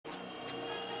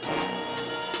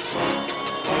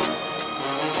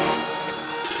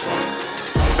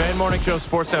Morning Show,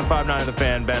 Sports 1059 The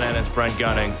Fan. Ben Ennis, Brent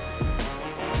Gunning.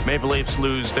 Maple Leafs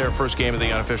lose their first game of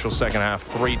the unofficial second half,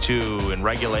 3-2 in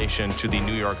regulation to the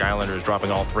New York Islanders,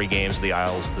 dropping all three games of the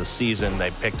Isles this season.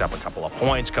 They picked up a couple of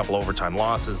points, a couple overtime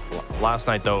losses last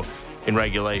night, though, in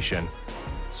regulation.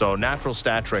 So natural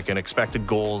stat trick and expected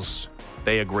goals,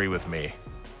 they agree with me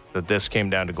that this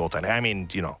came down to goaltending. I mean,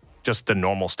 just the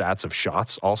normal stats of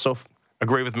shots also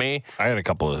agree with me. I had a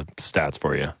couple of stats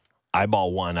for you.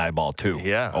 Eyeball 1, eyeball 2.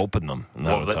 Yeah. Open them, and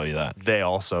that'll tell you that. They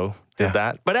also did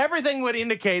that. But everything would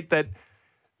indicate that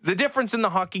the difference in the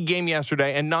hockey game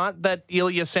yesterday, and not that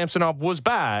Ilya Samsonov was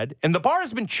bad, and the bar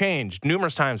has been changed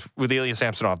numerous times with Ilya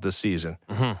Samsonov this season.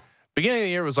 Mm-hmm. Beginning of the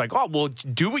year was like, oh, well,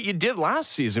 do what you did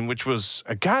last season, which was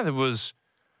a guy that was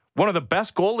one of the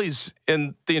best goalies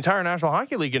in the entire National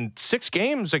Hockey League in 6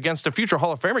 games against a future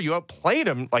Hall of Famer. You outplayed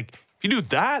him. Like, if you do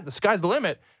that, the sky's the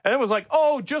limit. And it was like,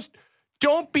 oh, just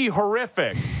don't be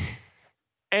horrific.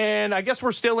 And I guess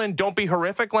we're still in don't be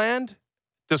horrific land,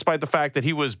 despite the fact that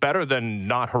he was better than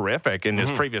not horrific in his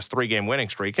previous 3-game winning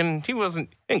streak. And he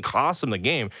didn't cost him the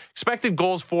game. Expected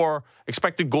goals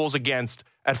against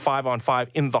at 5-on-5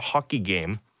 in the hockey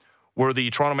game were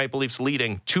the Toronto Maple Leafs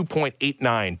leading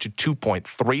 2.89 to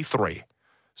 2.33.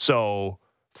 So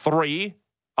 3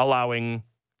 allowing,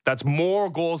 that's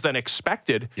more goals than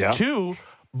expected. Yeah. 2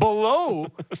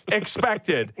 below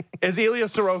expected as Ilya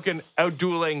Sorokin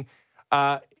outdueling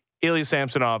Ilya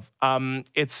Samsonov.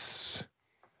 It's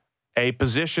a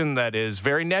position that is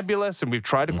very nebulous, and we've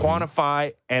tried to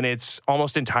quantify, and it's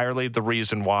almost entirely the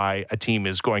reason why a team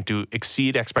is going to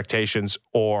exceed expectations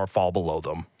or fall below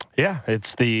them. Yeah,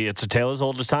 it's a tale as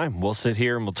old as time. We'll sit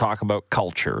here and we'll talk about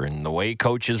culture and the way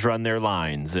coaches run their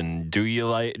lines, and do you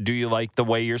like the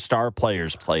way your star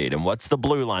players played, and what's the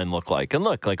blue line look like? And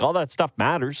look, like all that stuff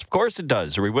matters. Of course it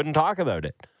does, or we wouldn't talk about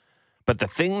it. But the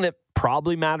thing that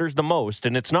probably matters the most,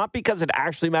 and it's not because it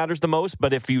actually matters the most,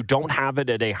 but if you don't have it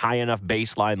at a high enough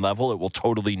baseline level, it will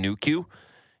totally nuke you,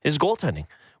 is goaltending.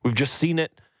 We've just seen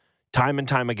it time and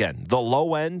time again. The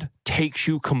low end takes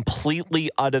you completely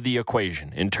out of the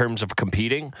equation in terms of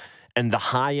competing, and the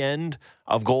high end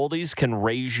of goalies can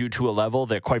raise you to a level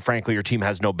that, quite frankly, your team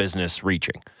has no business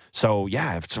reaching. So,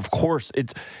 yeah,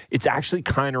 it's actually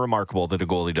kind of remarkable that a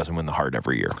goalie doesn't win the Hart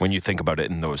every year when you think about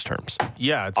it in those terms.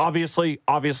 Yeah. Obviously,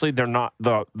 they're not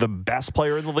the best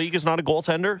player in the league is not a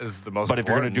goaltender. Is the most but if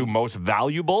you're going to do most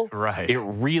valuable, right, it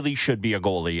really should be a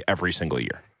goalie every single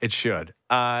year. It should.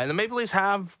 And the Maple Leafs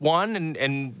have one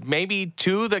and maybe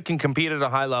 2 that can compete at a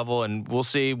high level, and we'll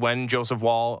see when Joseph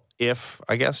Woll, if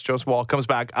I guess Joseph Woll comes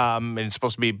back, and it's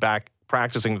supposed to be back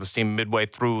practicing with this team midway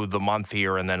through the month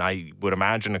here, and then I would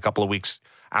imagine a couple of weeks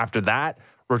after that,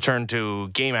 return to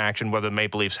game action, whether the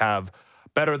Maple Leafs have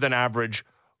better than average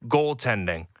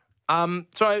goaltending.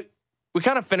 We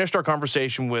kind of finished our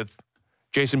conversation with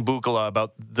Jason Bukala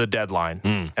about the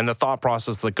deadline and the thought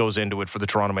process that goes into it for the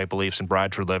Toronto Maple Leafs and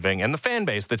Brad Treliving and the fan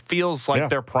base that feels like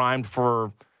they're primed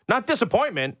for not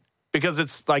disappointment, because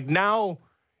it's like now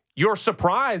you're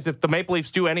surprised if the Maple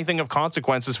Leafs do anything of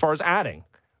consequence as far as adding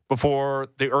before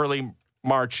the early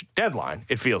March deadline,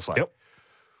 it feels like. Yep.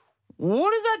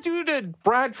 What does that do to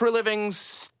Brad Treliving's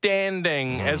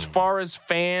standing as far as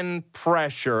fan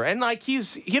pressure? And like he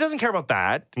doesn't care about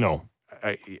that. No.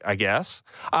 I guess.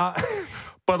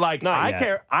 But like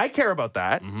I care about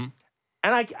that. Mm-hmm.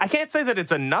 And I can't say that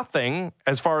it's a nothing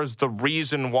as far as the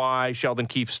reason why Sheldon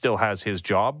Keefe still has his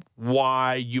job,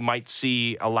 why you might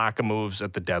see a lack of moves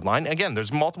at the deadline. Again,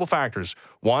 there's multiple factors.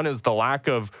 One is the lack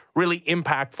of really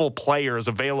impactful players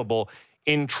available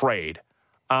in trade.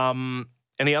 And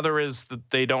the other is that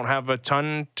they don't have a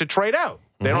ton to trade out.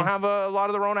 They don't have a lot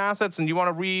of their own assets, and you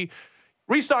want to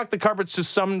restock the cupboards to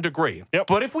some degree. Yep.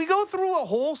 But if we go through a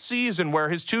whole season where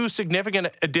his 2 significant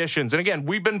additions, and again,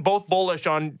 we've been both bullish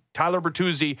on Tyler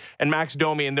Bertuzzi and Max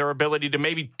Domi and their ability to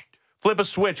maybe flip a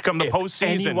switch come the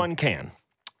postseason. Anyone can.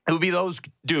 It would be those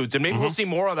dudes. And maybe we'll see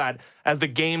more of that as the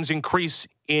games increase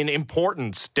in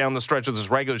importance down the stretch of this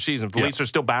regular season. If the Leafs are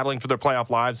still battling for their playoff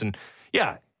lives. And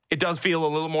it does feel a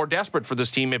little more desperate for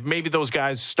this team if maybe those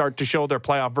guys start to show their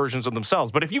playoff versions of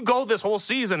themselves. But if you go this whole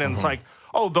season and it's like,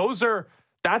 oh,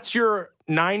 that's your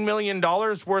 $9 million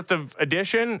worth of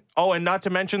addition. Oh, and not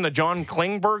to mention the John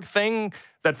Klingberg thing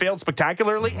that failed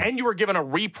spectacularly. And you were given a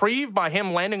reprieve by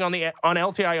him landing on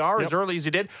LTIR as early as he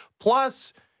did.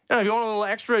 Plus, if you want a little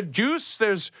extra juice,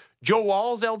 there's Joe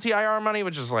Wall's LTIR money,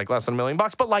 which is like less than $1 million.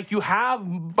 But like you have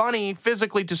money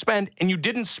physically to spend, and you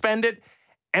didn't spend it,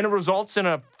 and it results in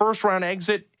a first-round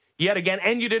exit yet again,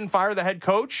 and you didn't fire the head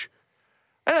coach.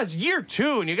 And that's year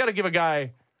 2, and you got to give a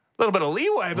guy little bit of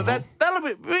leeway, but that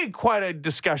that'll be quite a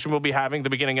discussion we'll be having at the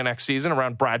beginning of next season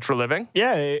around Brad Treliving.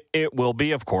 Yeah, it will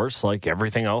be, of course, like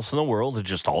everything else in the world. It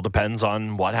just all depends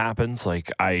on what happens.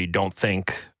 Like, I don't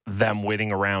think them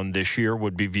winning around this year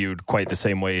would be viewed quite the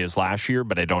same way as last year,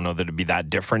 but I don't know that it'd be that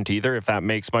different either, if that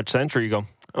makes much sense. Or you go,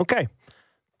 okay,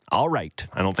 all right.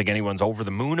 I don't think anyone's over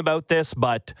the moon about this,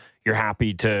 but you're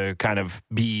happy to kind of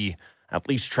be at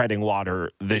least treading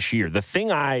water this year. The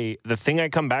thing I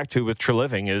come back to with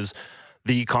Treliving is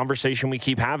the conversation we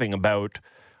keep having about,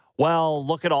 well,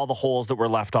 look at all the holes that were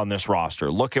left on this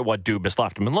roster. Look at what Dubas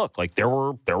left. I mean, look, like there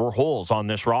were holes on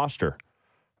this roster.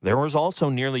 There was also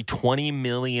nearly $20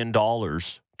 million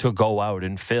to go out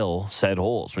and fill said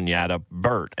holes when you add up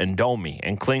Burt and Domi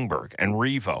and Klingberg and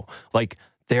Revo. Like,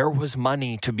 there was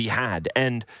money to be had.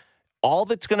 And all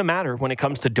that's going to matter when it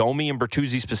comes to Domi and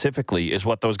Bertuzzi specifically is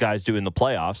what those guys do in the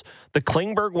playoffs. The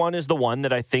Klingberg one is the one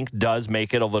that I think does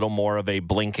make it a little more of a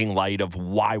blinking light of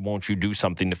why won't you do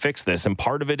something to fix this? And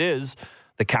part of it is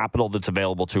the capital that's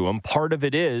available to him. Part of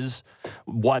it is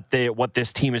what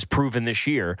this team has proven this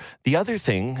year. The other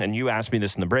thing, and you asked me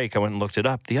this in the break, I went and looked it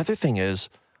up. The other thing is,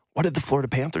 what did the Florida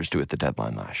Panthers do at the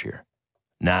deadline last year?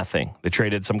 Nothing. They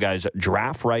traded some guys'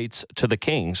 draft rights to the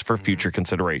Kings for future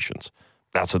considerations.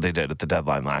 That's what they did at the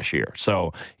deadline last year.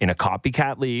 So in a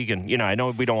copycat league, and I know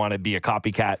we don't want to be a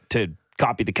copycat to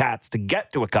copy the Cats to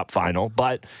get to a cup final,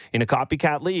 but in a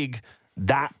copycat league,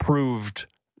 that proved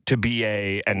to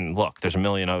be and look, there's a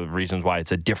million other reasons why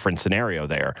it's a different scenario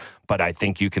there, but I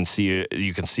think you can see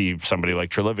somebody like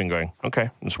Treliving going,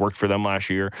 okay, this worked for them last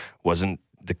year, wasn't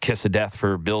the kiss of death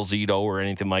for Bill Zito or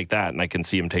anything like that, and I can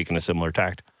see him taking a similar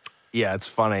tact. Yeah, it's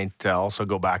funny to also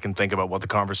go back and think about what the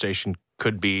conversation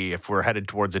could be if we're headed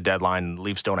towards a deadline and the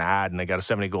Leafs don't add and they got a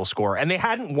 70-goal scorer, and they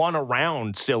hadn't won a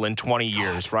round still in 20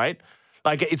 years, right?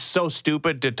 Like, it's so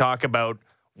stupid to talk about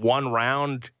one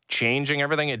round changing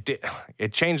everything.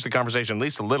 It changed the conversation at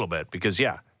least a little bit because,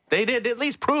 yeah, they did at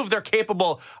least prove they're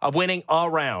capable of winning a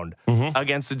round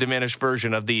against the diminished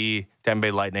version of the Tampa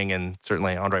Bay Lightning, and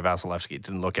certainly Andrei Vasilevsky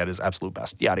didn't look at his absolute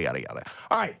best. Yada, yada, yada.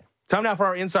 All right, time now for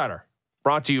our Insider,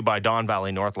 brought to you by Don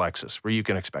Valley North Lexus, where you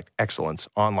can expect excellence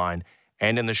online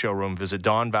and in the showroom. Visit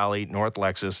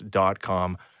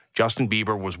DonValleyNorthLexus.com. Justin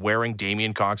Bieber was wearing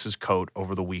Damian Cox's coat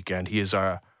over the weekend. He is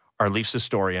our Leafs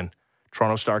historian,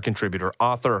 Toronto Star contributor,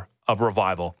 author of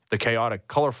Revival, the chaotic,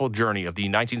 colorful journey of the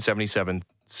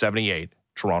 1977-78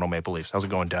 Toronto Maple Leafs. How's it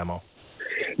going, Demo?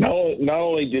 Not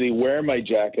only did he wear my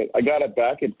jacket, I got it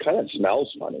back. It kind of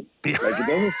smells funny. Like, it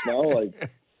doesn't smell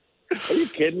like... Are you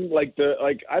kidding?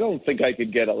 I don't think I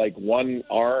could get one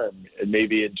arm and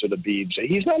maybe into the beach.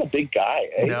 He's not a big guy.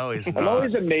 Eh? No, he's not. I'm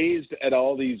always amazed at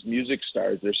all these music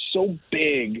stars. They're so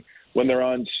big when they're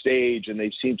on stage, and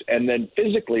and then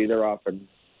physically they're often,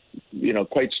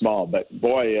 quite small. But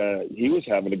boy, he was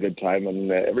having a good time,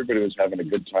 and everybody was having a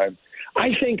good time. I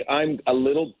think I'm a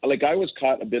little I was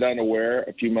caught a bit unaware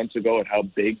a few months ago at how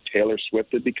big Taylor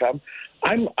Swift had become.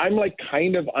 I'm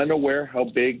kind of unaware how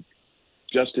big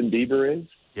Justin Bieber is.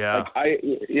 Yeah.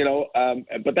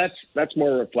 But that's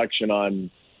more a reflection on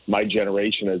my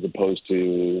generation as opposed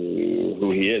to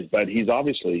who he is. But he's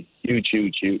obviously huge,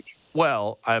 huge, huge.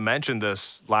 Well, I mentioned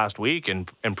this last week in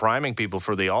priming people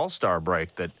for the All-Star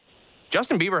break that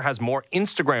Justin Bieber has more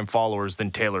Instagram followers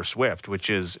than Taylor Swift, which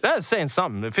is saying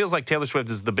something. It feels like Taylor Swift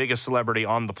is the biggest celebrity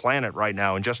on the planet right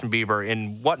now, and Justin Bieber,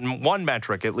 in one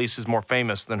metric at least, is more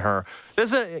famous than her.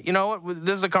 This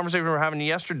is a conversation we were having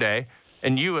yesterday.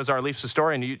 And you, as our Leafs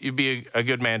historian, you'd be a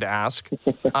good man to ask.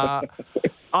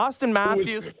 Austin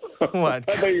Matthews. What?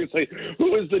 I thought you were saying,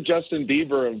 who is the Justin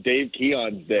Bieber of Dave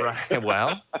Keon's day? Right.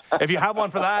 Well, if you have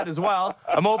one for that as well,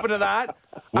 I'm open to that.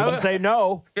 I would say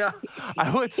no. Yeah,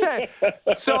 I would say.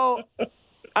 So,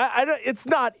 it's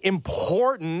not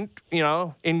important,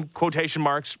 in quotation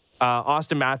marks,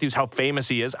 Austin Matthews, how famous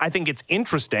he is. I think it's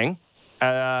interesting.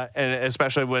 And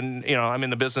especially when, I'm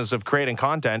in the business of creating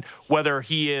content, whether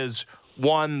he is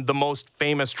the most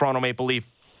famous Toronto Maple Leaf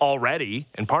already,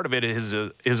 and part of it is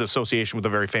his association with a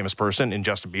very famous person in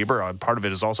Justin Bieber. Part of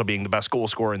it is also being the best goal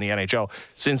scorer in the NHL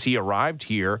since he arrived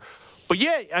here. But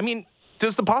yeah, I mean,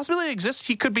 does the possibility exist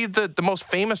he could be the most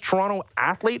famous Toronto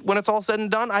athlete when it's all said and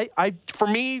done? For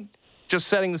me, just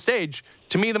setting the stage,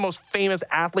 to me, the most famous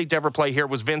athlete to ever play here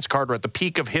was Vince Carter at the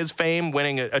peak of his fame,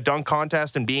 winning a dunk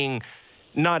contest and being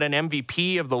not an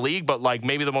MVP of the league, but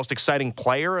maybe the most exciting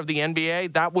player of the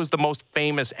NBA. That was the most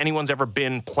famous anyone's ever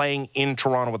been playing in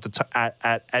Toronto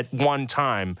at one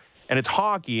time. And it's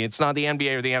hockey. It's not the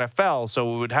NBA or the NFL.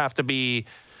 So it would have to be,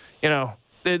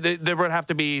 there would have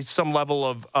to be some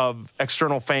level of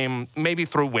external fame, maybe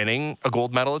through winning a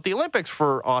gold medal at the Olympics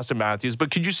for Austin Matthews.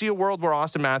 But could you see a world where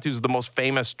Austin Matthews is the most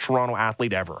famous Toronto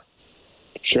athlete ever?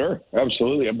 Sure,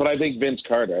 absolutely. But I think Vince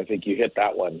Carter, I think you hit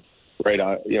that one right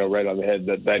on the head,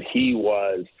 that he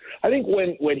was. I think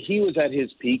when he was at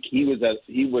his peak, he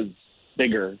was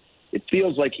bigger. It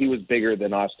feels like he was bigger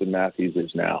than Austin Matthews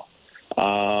is now.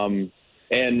 And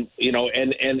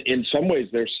in some ways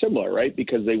they're similar, right?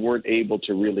 Because they weren't able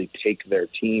to really take their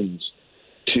teams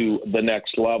to the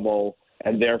next level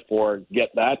and therefore get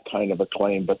that kind of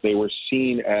acclaim, but they were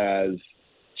seen as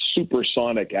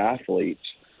supersonic athletes,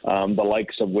 the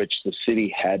likes of which the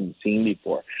city hadn't seen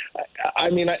before. I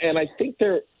think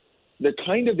they're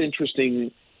kind of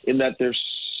interesting in that they're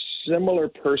similar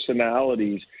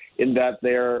personalities in that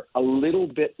they're a little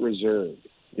bit reserved,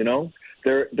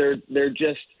 They're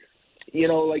just,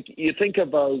 like you think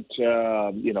about,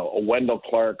 a Wendell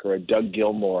Clark or a Doug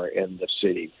Gilmour in the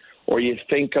city, or you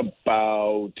think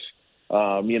about,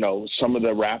 some of the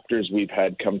Raptors we've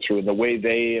had come through and the way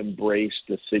they embrace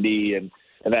the city and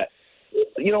that,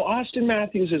 Austin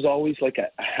Matthews is always like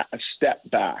a step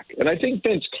back. And I think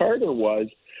Vince Carter was,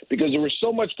 because there was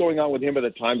so much going on with him at the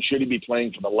time. Should he be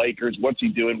playing for the Lakers? What's he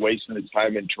doing wasting his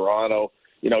time in Toronto?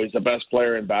 He's the best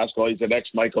player in basketball. He's the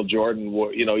next Michael Jordan.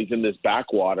 He's in this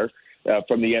backwater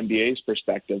from the NBA's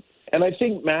perspective. And I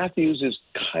think Matthews is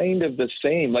kind of the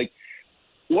same. Like,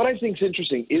 what I think is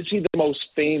interesting, is he the most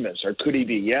famous or could he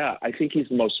be? Yeah, I think he's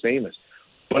the most famous.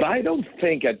 But I don't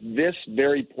think at this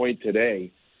very point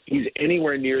today he's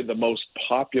anywhere near the most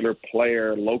popular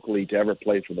player locally to ever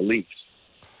play for the Leafs.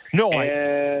 No,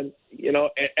 and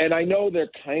I know they're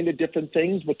kind of different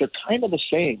things, but they're kind of the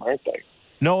same, aren't they?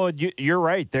 No, you're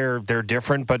right. They're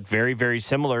different, but very, very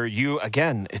similar.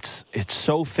 It's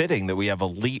so fitting that we have our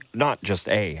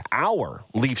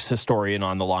Leafs historian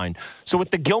on the line. So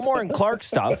with the Gilmour and Clark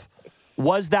stuff,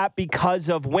 was that because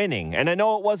of winning? And I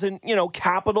know it wasn't,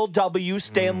 capital W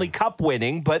Stanley Cup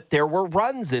winning, but there were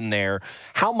runs in there.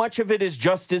 How much of it is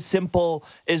just as simple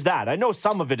as that? I know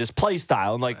some of it is play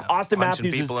style, and Austin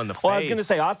Matthews is. I was going to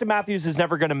say Austin Matthews is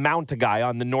never going to mount a guy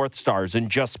on the North Stars and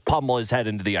just pummel his head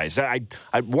into the ice.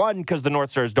 One, because the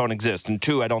North Stars don't exist, and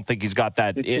two, I don't think he's got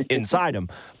that inside him.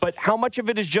 But how much of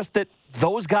it is just that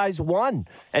those guys won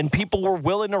and people were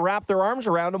willing to wrap their arms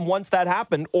around him once that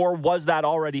happened, or was that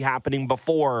already happening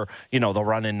before, the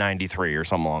run in 93 or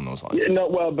something along those lines?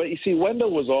 But you see,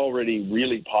 Wendell was already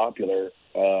really popular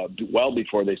well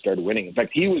before they started winning. In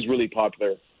fact, he was really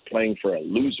popular playing for a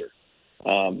loser,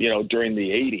 during the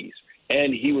 80s.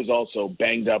 And he was also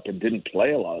banged up and didn't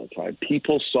play a lot of the time.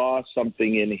 People saw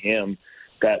something in him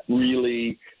that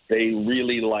they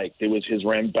really liked. It was his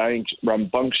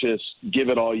rambunctious, give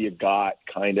it all you got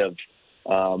kind of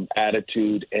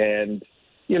attitude and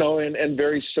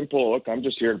very simple, look, I'm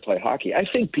just here to play hockey. I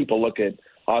think people look at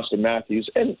Austin Matthews,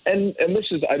 and this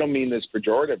is, I don't mean this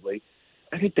pejoratively,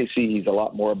 I think they see he's a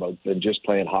lot more about than just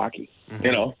playing hockey.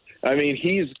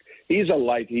 Mm-hmm. He's a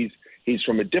light. He's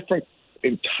from a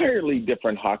entirely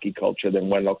different hockey culture than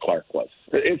Wendell Clark was.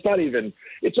 It's not even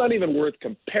worth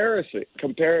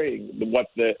comparing what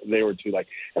they were two like.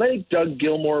 And I think Doug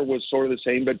Gilmour was sort of the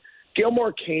same, but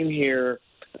Gilmour came here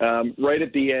right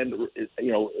at the end. It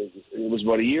was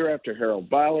about a year after Harold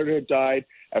Ballard had died,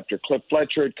 after Cliff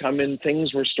Fletcher had come in.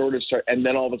 Things were sort of and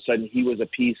then all of a sudden he was a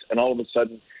piece, and all of a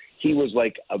sudden he was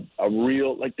like a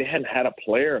real, like they hadn't had a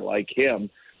player like him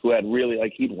who had really,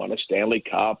 he'd won a Stanley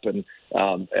Cup and,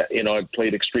 had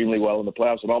played extremely well in the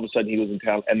playoffs. And all of a sudden he was in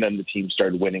town, and then the team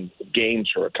started winning games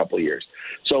for a couple of years.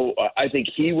 So I think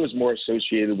he was more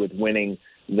associated with winning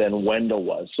than Wendell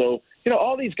was. So,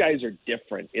 all these guys are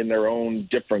different in their own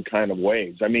different kind of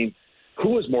ways. I mean, who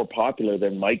was more popular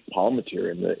than Mike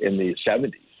Palmateer in the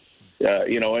 70s?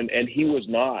 And he was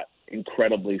not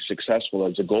incredibly successful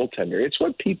as a goaltender. It's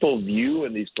what people view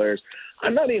in these players.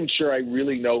 I'm not even sure I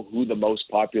really know who the most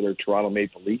popular Toronto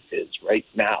Maple Leaf is right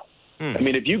now. I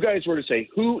mean, if you guys were to say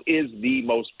who is the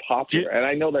most popular, and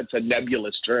I know that's a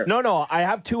nebulous term. No, I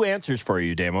have two answers for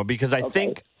you, Damo, because I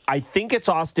think it's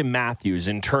Austin Matthews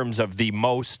in terms of the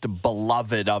most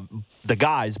beloved of the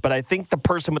guys, but I think the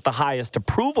person with the highest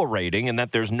approval rating, and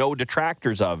that there's no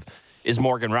detractors of, is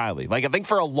Morgan Rielly. I think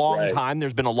for a long time,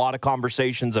 there's been a lot of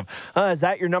conversations of, is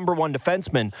that your number one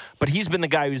defenseman? But he's been the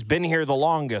guy who's been here the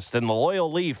longest and the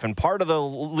loyal Leaf and part of the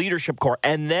leadership core.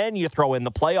 And then you throw in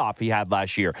the playoff he had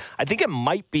last year. I think it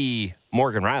might be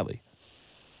Morgan Rielly.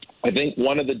 I think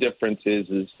one of the differences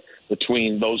is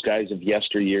between those guys of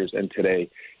yesteryears and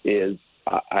today is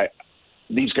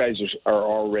these guys are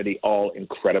already all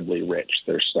incredibly rich.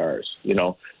 They're stars.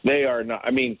 They are not. I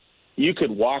mean, you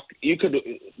could walk.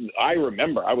 I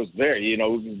remember I was there.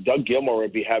 Doug Gilmour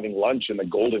would be having lunch in the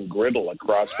Golden Griddle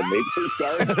across the Maple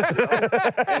Garden,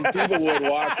 and people would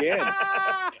walk in.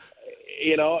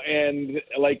 And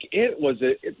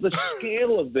the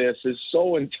scale of this is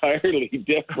so entirely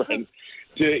different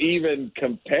to even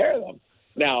compare them.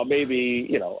 Now, maybe,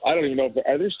 I don't even know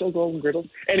are there still Golden Griddles?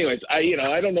 Anyways,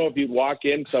 I don't know if you'd walk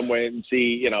in somewhere and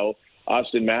see,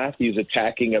 Austin Matthews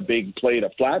attacking a big plate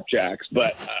of flapjacks,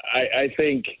 but I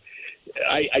think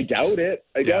I doubt it.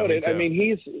 I doubt it. I mean,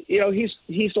 he's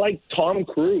like Tom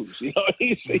Cruise.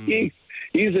 He's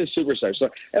a superstar. So,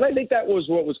 and I think that was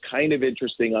what was kind of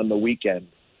interesting on the weekend,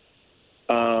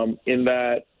 in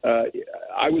that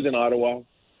I was in Ottawa.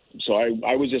 So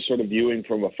I was just sort of viewing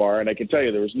from afar, and I can tell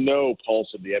you there was no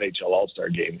pulse of the NHL All-Star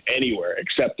game anywhere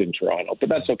except in Toronto, but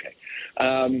that's okay.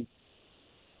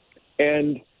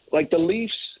 And like the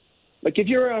Leafs, like if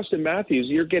you're Austin Matthews,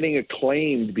 you're getting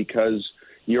acclaimed because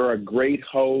you're a great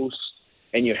host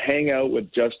and you hang out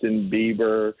with Justin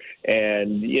Bieber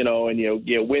and,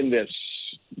 you win this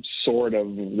sort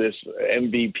of this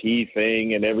MVP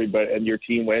thing and everybody and your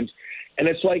team wins. And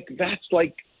it's like,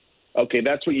 okay,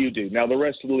 that's what you do. Now the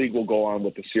rest of the league will go on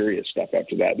with the serious stuff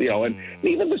after that, and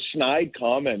even the snide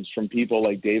comments from people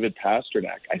like David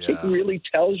Pasternak, I think really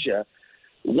tells you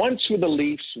once the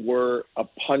Leafs were a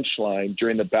punchline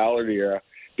during the Ballard era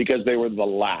because they were the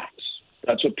laughs.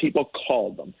 That's what people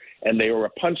called them. And they were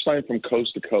a punchline from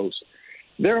coast to coast.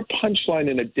 They're a punchline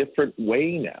in a different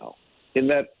way now, in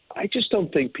that I just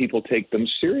don't think people take them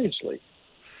seriously.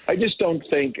 I just don't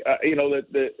think,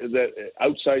 that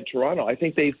outside Toronto, I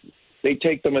think they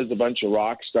take them as a bunch of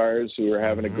rock stars who are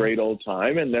having a great old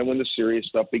time. And then when the serious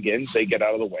stuff begins, they get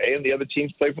out of the way and the other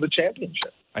teams play for the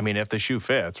championship. I mean, if the shoe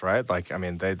fits, right?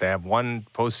 They have one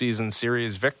postseason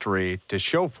series victory to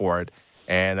show for it,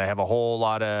 and they have a whole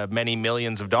lot of many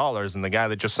millions of dollars. And the guy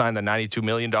that just signed the $92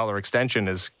 million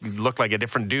extension looked like a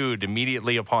different dude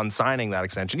immediately upon signing that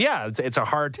extension. Yeah, it's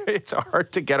hard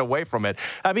to get away from it.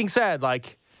 That being said,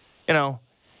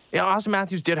 Austin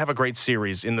Matthews did have a great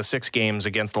series in the 6 games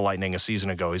against the Lightning a season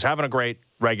ago. He's having a great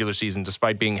regular season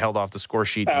despite being held off the score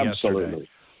sheet yesterday.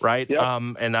 Right? Yep.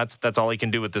 And that's all he can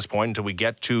do at this point until we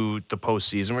get to the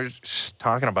postseason. We're just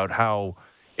talking about how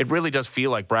it really does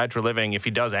feel like Brad Treliving, if he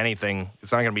does anything,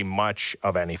 it's not going to be much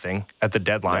of anything at the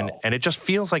deadline. No. And it just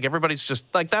feels like everybody's just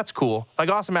like, that's cool. Like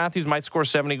Austin Matthews might score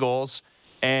 70 goals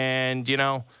and,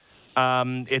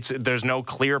 there's no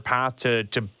clear path to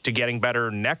getting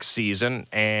better next season.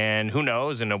 And who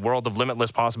knows, in a world of limitless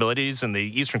possibilities and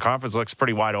the Eastern Conference looks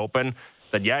pretty wide open,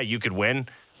 that, you could win.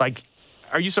 Like,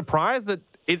 are you surprised that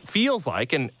it feels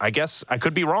like, and I guess I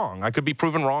could be wrong, I could be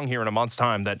proven wrong here in a month's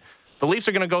time, that the Leafs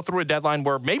are going to go through a deadline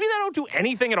where maybe they don't do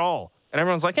anything at all. And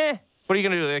everyone's like, what are you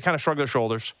going to do? They kind of shrug their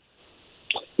shoulders.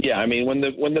 Yeah, I mean, when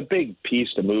the big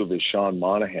piece to move is Sean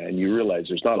Monahan, you realize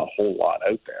there's not a whole lot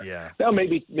out there. Yeah. Now,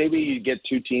 maybe you get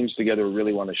 2 teams together who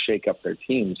really want to shake up their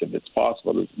teams if it's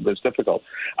possible, but it's difficult.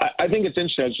 I think it's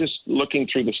interesting. I was just looking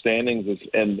through the standings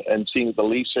and seeing the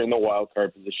Leafs are in the wild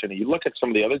card position. And you look at some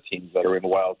of the other teams that are in the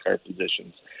wild card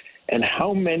positions, and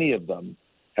how many of them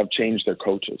have changed their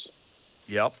coaches.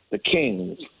 Yep. The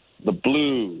Kings, the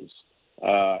Blues,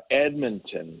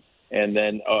 Edmonton, and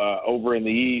then over in the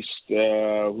East,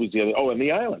 who's the other? Oh, and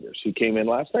the Islanders, who came in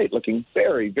last night looking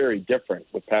very, very different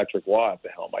with Patrick Waugh at the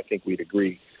helm. I think we'd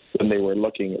agree when they were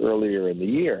looking earlier in the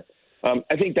year.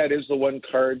 I think that is the one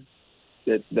card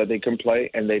that they can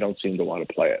play, and they don't seem to want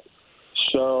to play it.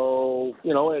 So,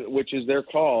 which is their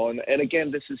call. And again,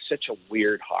 this is such a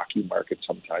weird hockey market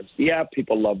sometimes. Yeah,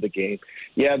 people love the game.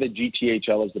 Yeah, the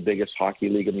GTHL is the biggest hockey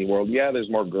league in the world. Yeah, there's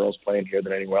more girls playing here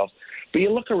than anywhere else. But you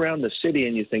look around the city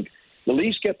and you think, the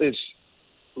Leafs get this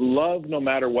love no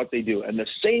matter what they do. And the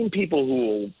same people who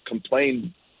will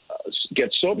complain,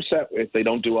 get so upset if they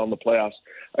don't do well in the playoffs,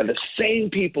 are the same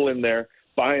people in there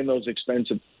buying those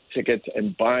expensive tickets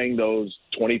and buying those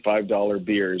 $25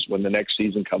 beers when the next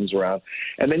season comes around.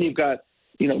 And then you've got,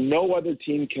 no other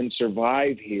team can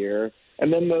survive here.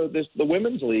 And then the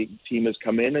women's league team has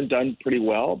come in and done pretty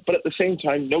well. But at the same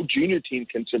time, no junior team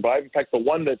can survive. In fact, the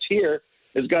one that's here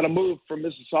has got to move from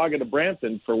Mississauga to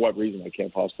Brampton for what reason I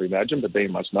can't possibly imagine, but they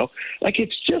must know. Like,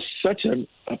 it's just such a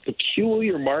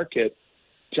peculiar market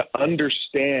to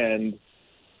understand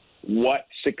what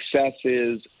success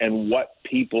is and what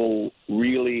people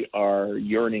really are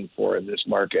yearning for in this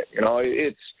market.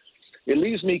 It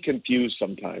leaves me confused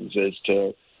sometimes as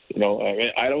to,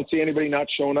 I don't see anybody not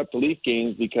showing up to Leaf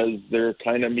games because they're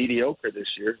kind of mediocre this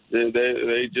year.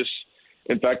 They just,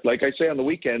 in fact, like I say on the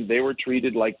weekend, they were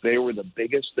treated like they were the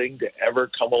biggest thing to ever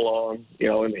come along, in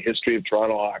the history of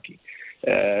Toronto hockey.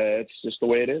 It's just the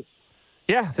way it is.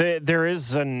 Yeah, there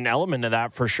is an element of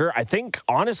that for sure. I think,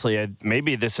 honestly,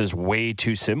 maybe this is way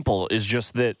too simple, is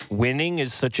just that winning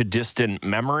is such a distant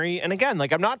memory. And again,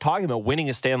 like, I'm not talking about winning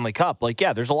a Stanley Cup. Like,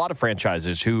 yeah, there's a lot of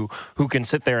franchises who can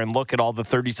sit there and look at all the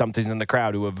 30-somethings in the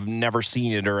crowd who have never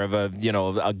seen it or have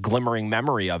a glimmering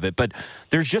memory of it. But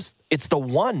there's just, it's the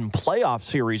one playoff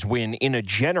series win in a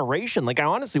generation. Like, I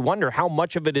honestly wonder how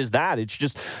much of it is that. It's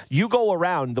just, you go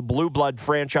around the blue blood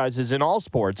franchises in all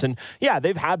sports, and yeah,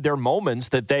 they've had their moments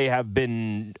that they have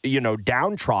been,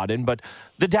 downtrodden, but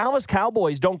the Dallas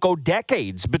Cowboys don't go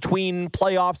decades between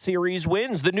playoff series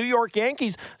wins. The New York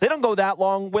Yankees, they don't go that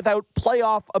long without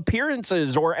playoff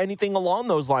appearances or anything along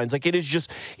those lines. Like,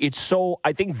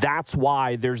 I think that's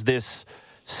why there's this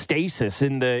stasis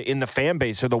in the fan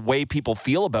base or the way people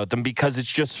feel about them, because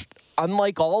it's just,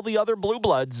 unlike all the other blue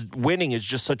bloods, winning is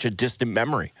just such a distant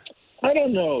memory. I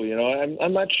don't know.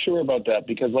 I'm not sure about that,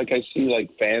 because like I see like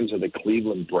fans of the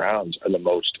Cleveland Browns are the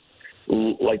most,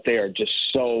 like, they are just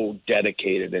so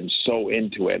dedicated and so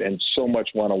into it and so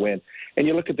much want to win. And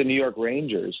you look at the New York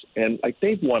Rangers, and like,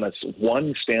 they've won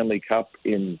one Stanley Cup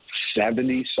in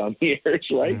 70 some years,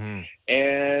 right? Mm-hmm.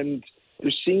 And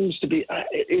there seems to be,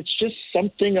 it's just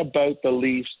something about the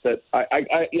Leafs that I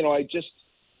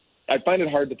find it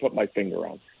hard to put my finger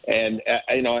on. And,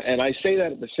 and I say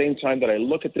that at the same time that I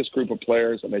look at this group of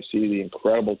players and I see the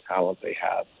incredible talent they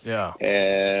have. Yeah.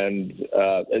 And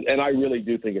I really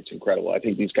do think it's incredible. I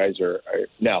think these guys are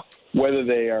now, whether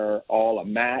they are all a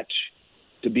match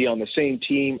to be on the same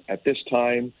team at this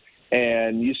time.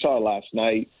 And you saw last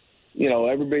night,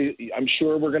 everybody, I'm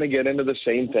sure we're going to get into the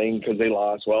same thing because they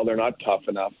lost. Well, they're not tough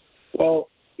enough. Well,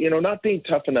 not being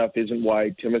tough enough isn't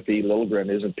why Timothy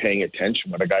Liljegren isn't paying attention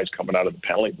when a guy's coming out of the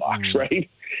penalty box, right?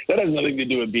 That has nothing to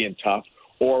do with being tough,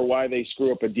 or why they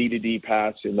screw up a D-to-D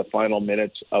pass in the final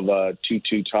minutes of a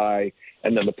 2-2 tie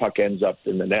and then the puck ends up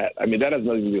in the net. I mean, that has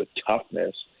nothing to do with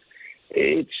toughness.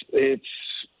 It's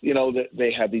that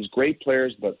they have these great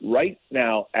players, but right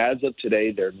now, as of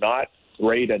today, they're not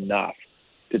great enough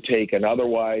to take an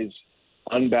otherwise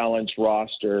unbalanced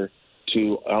roster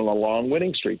on a long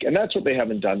winning streak. And that's what they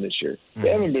haven't done this year. They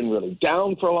haven't been really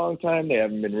down for a long time. They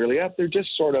haven't been really up. They're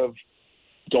just sort of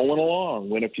going along.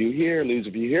 Win a few here, lose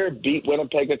a few here, beat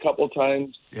Winnipeg a couple of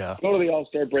times. Yeah. Go to the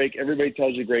All-Star break. Everybody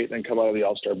tells you great, then come out of the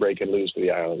All-Star break and lose to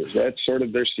the Islanders. That's sort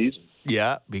of their season.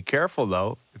 Yeah, be careful,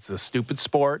 though. It's a stupid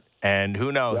sport, and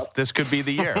who knows? Yep. This could be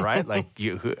the year, right? Like,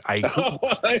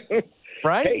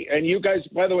 right? Hey, and you guys,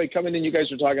 by the way, coming in, you guys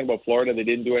were talking about Florida. They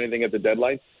didn't do anything at the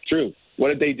deadline. True. What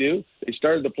did they do? They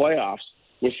started the playoffs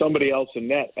with somebody else in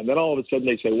net, and then all of a sudden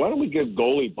they say, why don't we give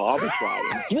goalie Bob a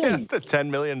try? Yeah, the $10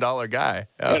 million guy.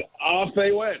 Yeah. And off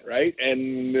they went, right?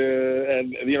 And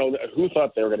who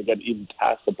thought they were going to get even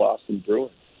past the Boston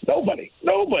Bruins?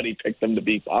 Nobody picked them to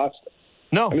beat Boston.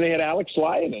 No. I mean, they had Alex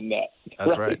Lyon in net.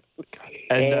 That's right.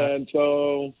 And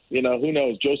so, who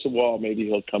knows? Joseph Wall, maybe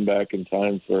he'll come back in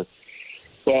time for,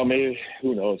 well, maybe,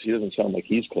 who knows? He doesn't sound like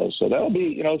he's close. So that'll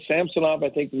be, Samsonov, I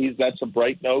think that's a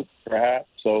bright note, perhaps.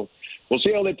 So we'll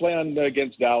see how they play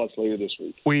against Dallas later this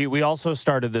week. We also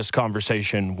started this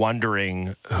conversation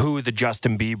wondering who the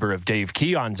Justin Bieber of Dave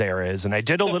Keon's era is, and I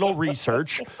did a little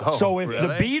research. So if really?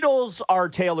 the Beatles are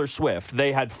Taylor Swift,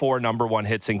 they had 4 number 1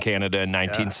 hits in Canada in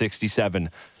 1967. Yeah.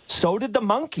 So did the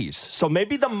Monkees. So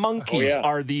maybe the Monkees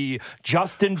are the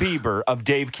Justin Bieber of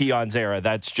Dave Keon's era.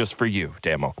 That's just for you,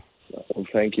 Damo. Well,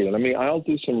 thank you. And I'll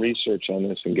do some research on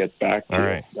this and get back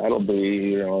to it. That'll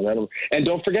be, and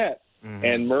don't forget,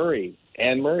 Anne Murray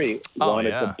wanted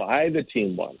to buy the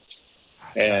team once.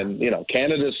 And,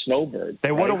 Canada's snowbird.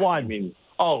 They would have won.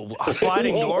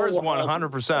 Sliding doors,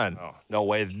 100%. Oh, no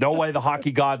way the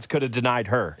hockey gods could have denied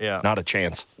her. Yeah. Not a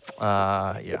chance.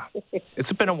 Yeah.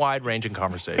 It's been a wide-ranging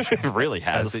conversation. It really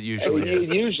has. As it usually is.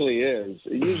 It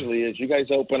usually is. You guys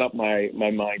open up my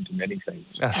mind to many things.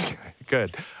 That's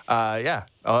good. Yeah.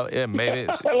 Maybe.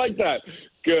 I like that.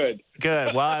 Good.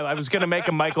 Well, I was going to make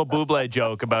a Michael Bublé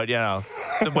joke about,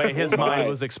 the way his mind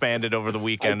was expanded over the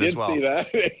weekend as well. I did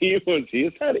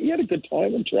see that. He had a good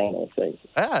time in Toronto, I think.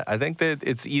 Yeah, I think that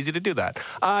it's easy to do that.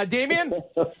 Damien,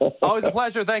 always a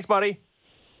pleasure. Thanks, buddy.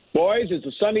 Boys, it's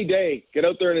a sunny day. Get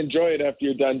out there and enjoy it after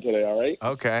you're done today, all right?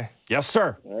 Okay. Yes,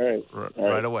 sir. All right.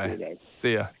 Right away.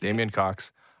 See ya. Damien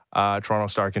Cox. Toronto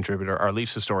Star contributor, our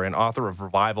Leafs historian, author of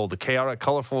Revival, The Chaotic,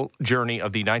 Colorful Journey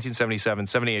of the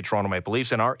 1977-78 Toronto Maple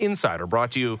Leafs, and our insider,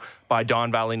 brought to you by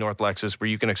Don Valley North Lexus, where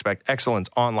you can expect excellence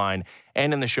online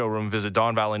and in the showroom. Visit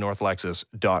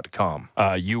DonValleyNorthLexus.com.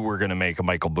 You were going to make a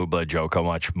Michael Bublé joke, a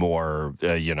much more,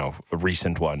 a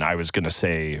recent one. I was going to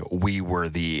say we were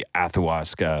the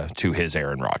Athuasca to his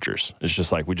Aaron Rodgers. It's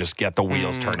just like we just get the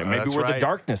wheels turning. Maybe we're the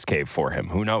darkness cave for him.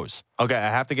 Who knows? Okay, I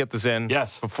have to get this in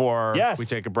before we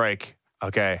take a break.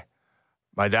 Okay.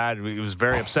 My dad, he was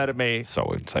very upset at me. So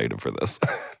excited for this.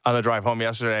 On the drive home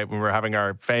yesterday, when we were having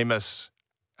our famous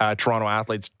Toronto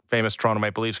athletes, famous Toronto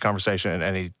Maple Leafs conversation,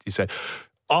 and he said,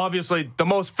 obviously, the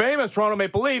most famous Toronto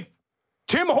Maple Leaf,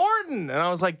 Tim Horton. And I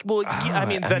was like, well,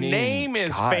 the name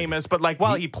is famous, but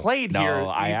he played here.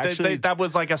 That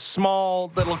was like a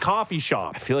small little coffee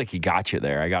shop. I feel like he got you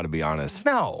there. I got to be honest.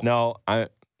 No.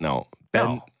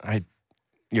 Ben,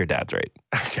 your dad's right.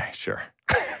 Okay, sure.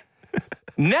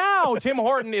 Now, Tim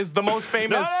Horton is the most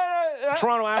famous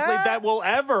Toronto athlete that will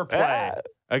ever play.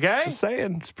 Okay? Just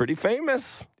saying. It's pretty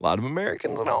famous. A lot of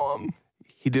Americans know him.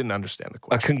 He didn't understand the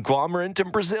question. A conglomerate in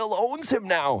Brazil owns him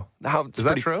now. Is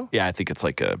that true? Yeah, I think it's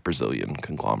like a Brazilian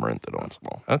conglomerate that owns them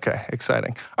all. Okay,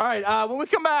 exciting. All right, when we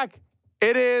come back,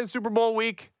 it is Super Bowl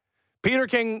week. Peter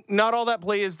King, not all that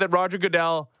pleased that Roger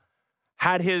Goodell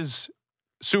had his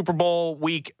Super Bowl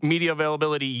week media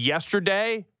availability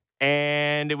yesterday,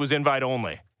 and it was invite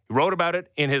only. He wrote about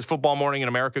it in his Football Morning in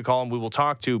America column. We will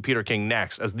talk to Peter King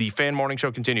next as the Fan Morning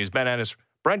Show continues. Ben Ennis,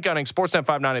 Brent Gunning, Sportsnet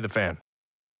 590 The Fan.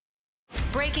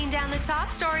 Breaking down the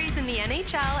top stories in the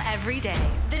NHL every day.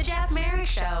 The Jeff Merrick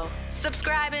Show.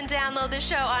 Subscribe and download the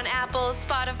show on Apple,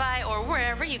 Spotify, or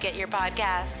wherever you get your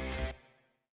podcasts.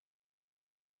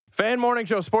 Fan Morning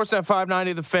Show, Sportsnet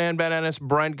 590 The Fan. Ben Ennis,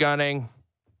 Brent Gunning.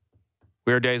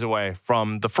 We are days away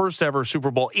from the first ever Super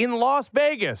Bowl in Las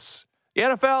Vegas. The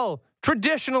NFL,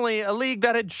 traditionally a league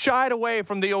that had shied away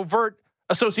from the overt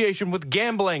association with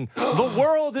gambling. The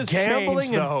world has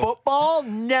gambling changed, in football?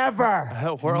 Never.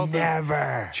 The world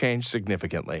has changed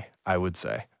significantly, I would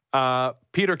say.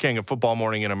 Peter King of Football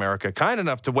Morning in America, kind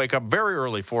enough to wake up very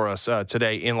early for us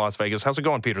today in Las Vegas. How's it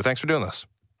going, Peter? Thanks for doing this.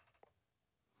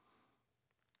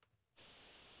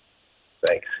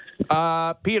 Thanks.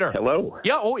 Peter. Hello?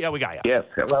 Yeah, we got you. Yes,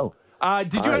 hello.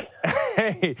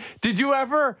 Did you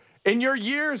ever, in your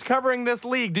years covering this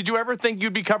league, did you ever think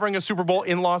you'd be covering a Super Bowl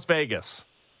in Las Vegas?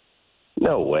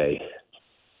 No way.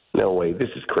 This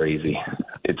is crazy.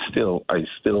 I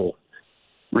still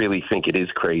really think it is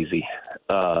crazy.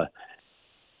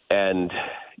 And,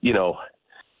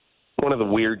 one of the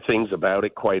weird things about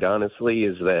it, quite honestly,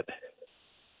 is that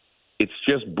it's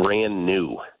just brand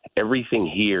new. Everything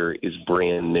here is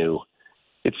brand new.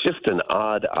 It's just an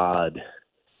odd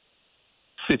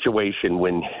situation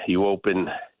when you open,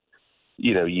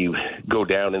 you go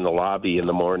down in the lobby in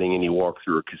the morning and you walk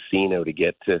through a casino to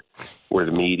get to where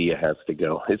the media has to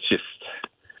go. It's just,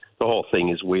 the whole thing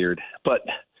is weird. But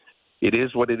it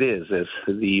is what it is, as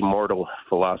the immortal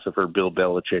philosopher Bill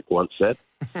Belichick once said.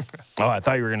 Oh, I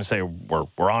thought you were going to say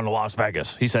we're on to Las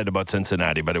Vegas. He said about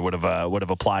Cincinnati, but it would have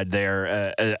applied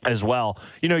there as well.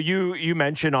 You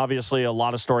mentioned obviously a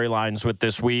lot of storylines with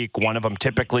this week. One of them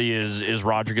typically is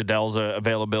Roger Goodell's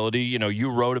availability.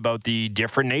 You wrote about the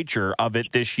different nature of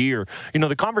it this year.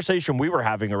 The conversation we were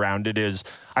having around it is,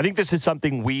 I think this is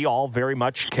something we all very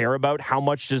much care about. How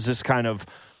much does this kind of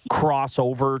cross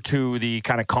over to the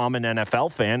kind of common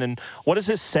NFL fan, and what does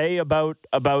this say about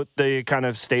the kind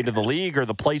of state of the league or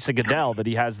the place of Goodell that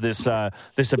he has this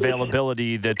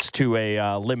availability that's to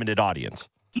a limited audience?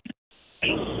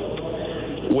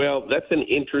 Well, that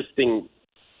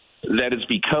has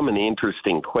become an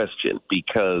interesting question,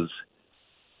 because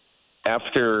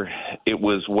after it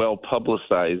was well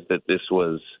publicized that this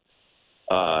was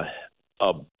a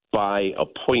by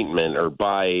appointment or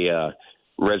by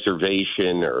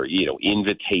reservation or,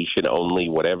 invitation only,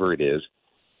 whatever it is.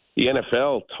 The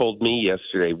NFL told me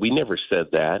yesterday, we never said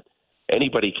that.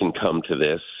 Anybody can come to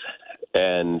this.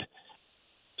 And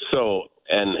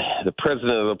the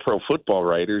president of the Pro Football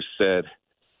Writers said,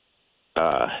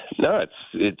 no,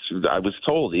 I was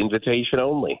told invitation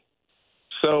only.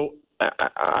 So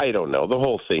I don't know. The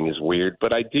whole thing is weird,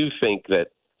 but I do think that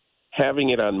having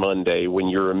it on Monday when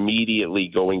you're immediately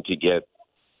going to get,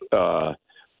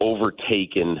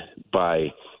 overtaken by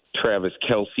Travis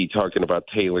Kelce talking about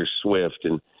Taylor Swift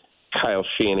and Kyle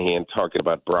Shanahan talking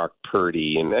about Brock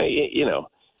Purdy. And,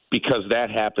 because that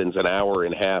happens an hour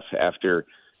and a half after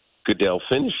Goodell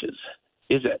finishes.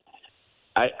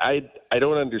 I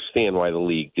don't understand why the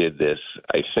league did this.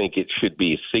 I think it should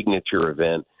be a signature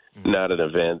event, not an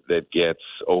event that gets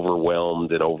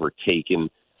overwhelmed and overtaken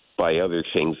by other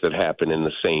things that happen in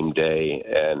the same day.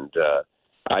 And,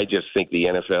 I just think the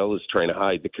NFL is trying to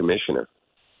hide the commissioner.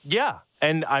 Yeah.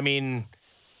 And I mean,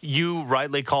 you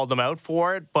rightly called them out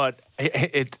for it, but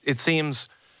it seems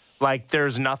like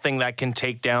there's nothing that can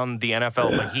take down the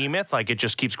NFL behemoth. Like, it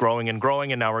just keeps growing and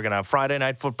growing, and now we're going to have Friday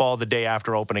Night Football the day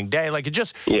after opening day. Like,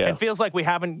 it feels like we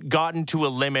haven't gotten to a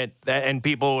limit, and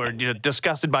people are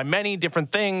disgusted by many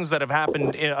different things that have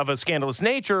happened of a scandalous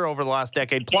nature over the last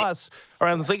decade plus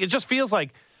around this league. It just feels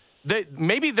like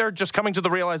maybe they're just coming to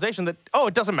the realization that,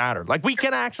 it doesn't matter. Like, we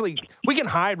can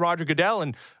hide Roger Goodell,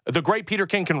 and the great Peter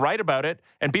King can write about it,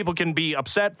 and people can be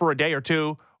upset for a day or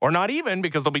two, or not even,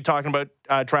 because they'll be talking about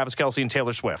Travis Kelce and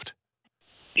Taylor Swift.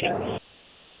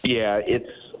 Yeah, it's,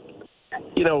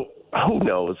 who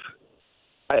knows?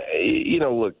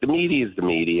 Look, the media is the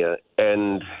media,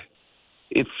 and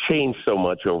it's changed so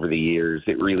much over the years.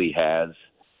 It really has.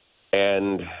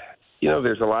 And,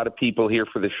 there's a lot of people here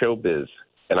for the showbiz,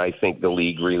 and I think the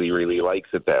league really, really likes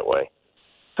it that way.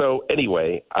 So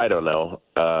anyway, I don't know.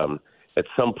 At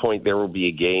some point there will be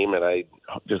a game, and I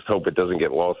just hope it doesn't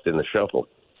get lost in the shuffle.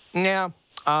 Yeah.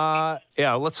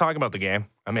 Let's talk about the game.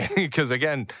 I mean, because,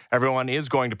 again, everyone is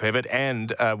going to pivot,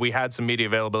 and we had some media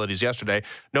availabilities yesterday.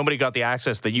 Nobody got the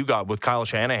access that you got with Kyle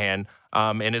Shanahan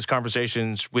in his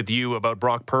conversations with you about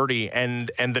Brock Purdy, and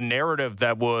the narrative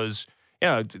that was,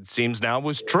 it seems now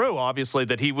was true, obviously,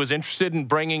 that he was interested in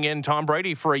bringing in Tom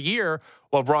Brady for a year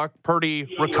while Brock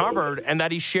Purdy recovered, and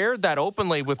that he shared that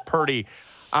openly with Purdy.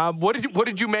 What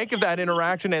did you make of that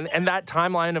interaction and that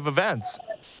timeline of events?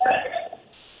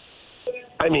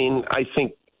 I mean, I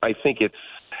think it's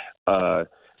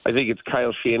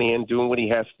Kyle Shanahan doing what he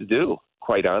has to do.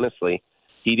 Quite honestly,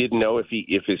 he didn't know if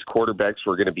his quarterbacks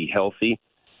were going to be healthy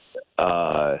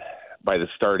by the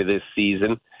start of this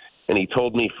season, and he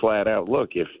told me flat out,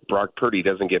 "Look, if Brock Purdy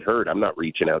doesn't get hurt, I'm not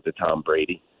reaching out to Tom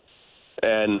Brady."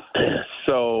 And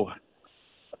so,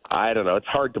 I don't know. It's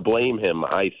hard to blame him,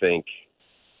 I think,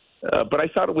 but I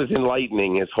thought it was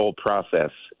enlightening, his whole process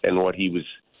and what he was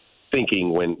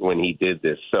thinking when he did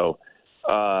this. So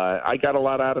I got a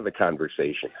lot out of the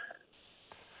conversation.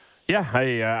 Yeah,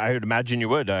 I would imagine you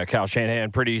would. Kyle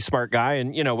Shanahan, pretty smart guy,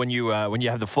 and when you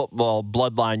have the football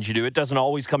bloodlines you do, it doesn't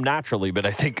always come naturally. But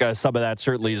I think some of that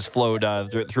certainly has flowed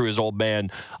through his old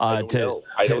man. I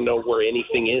don't know where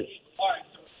anything is.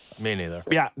 Me neither.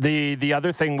 Yeah, the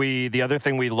other thing we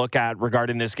look at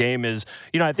regarding this game is,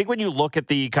 I think when you look at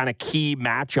the kind of key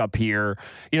matchup here,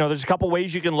 there's a couple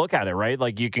ways you can look at it, right?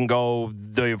 Like, you can go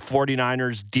the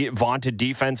 49ers vaunted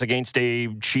defense against a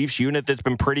Chiefs unit that's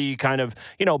been pretty kind of,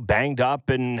 banged up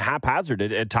and haphazard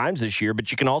at times this year. But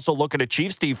you can also look at a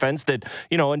Chiefs defense that,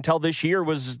 until this year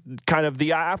was kind of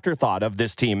the afterthought of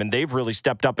this team, and they've really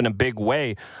stepped up in a big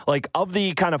way. Like, of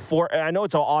the kind of four, I know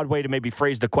it's an odd way to maybe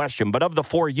phrase the question, but of the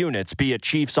four units, be it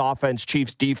Chiefs offense,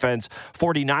 Chiefs defense,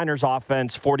 49ers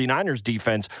offense, 49ers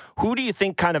defense, who do you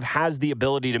think kind of has the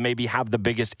ability to maybe have the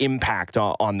biggest impact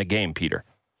on the game, Peter?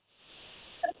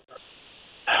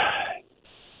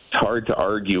 It's hard to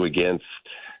argue against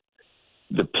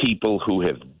the people who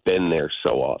have been there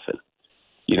so often.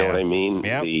 You know what I mean?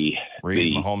 Yeah.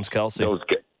 Reed, Mahomes, Kelce.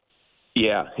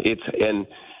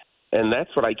 And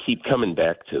that's what I keep coming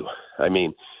back to. I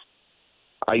mean,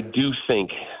 I do think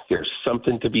there's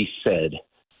something to be said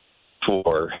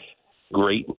for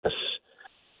greatness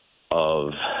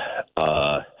of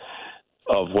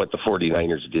what the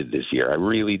 49ers did this year. I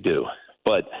really do.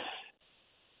 But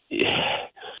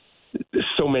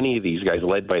so many of these guys,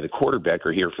 led by the quarterback,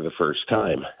 are here for the first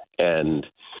time. And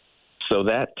so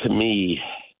that, to me,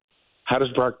 how does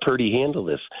Brock Purdy handle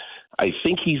this? I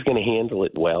think he's going to handle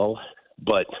it well,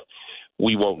 but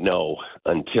we won't know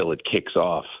until it kicks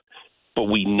off. But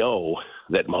we know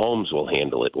that Mahomes will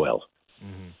handle it well.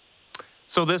 Mm-hmm.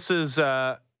 So this is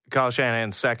Kyle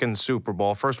Shanahan's second Super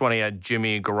Bowl. First one, he had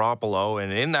Jimmy Garoppolo,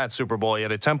 and in that Super Bowl, he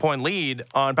had a 10-point lead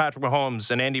on Patrick Mahomes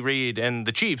and Andy Reid and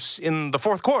the Chiefs in the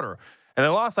fourth quarter. And they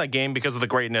lost that game because of the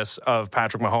greatness of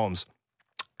Patrick Mahomes.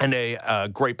 And a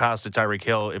great pass to Tyreek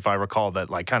Hill, if I recall, that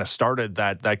kind of started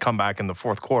that comeback in the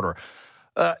fourth quarter.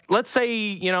 Let's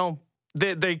say,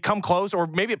 they come close, or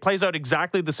maybe it plays out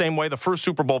exactly the same way the first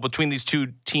Super Bowl between these two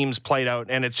teams played out,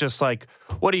 and it's just like,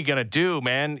 what are you going to do,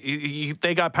 man?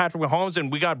 They got Patrick Mahomes,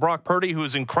 and we got Brock Purdy, who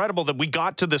is incredible that we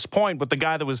got to this point with the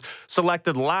guy that was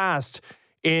selected last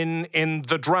in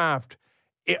the draft.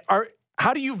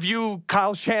 How do you view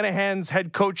Kyle Shanahan's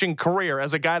head coaching career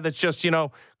as a guy that's just,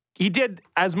 he did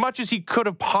as much as he could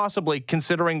have possibly,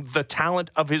 considering the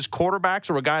talent of his quarterbacks,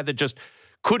 or a guy that just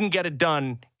couldn't get it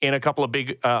done in a couple of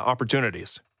big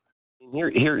opportunities?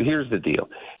 Here's the deal.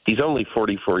 He's only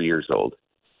 44 years old.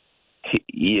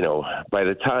 By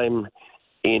the time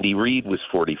Andy Reid was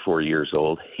 44 years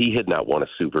old, he had not won a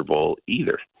Super Bowl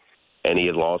either, and he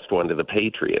had lost one to the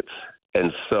Patriots.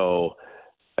 And so,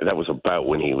 that was about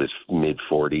when he was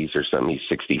mid-40s or something. He's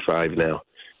 65 now.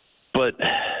 But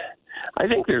I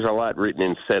think there's a lot written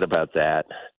and said about that,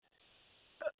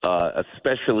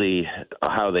 especially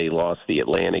how they lost the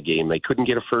Atlanta game. They couldn't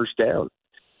get a first down.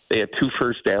 They had 2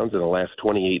 first downs in the last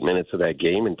 28 minutes of that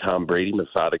game, and Tom Brady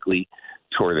methodically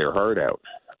tore their heart out.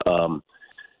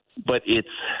 But it's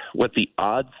what the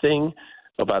odd thing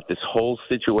about this whole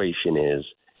situation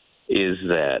is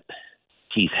that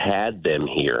he's had them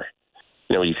here.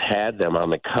 He's had them on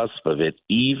the cusp of it,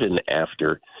 even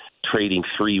after trading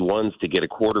 3-1s to get a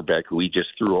quarterback who he just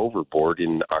threw overboard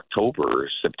in October or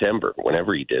September,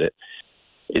 whenever he did it.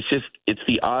 It's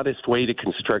the oddest way to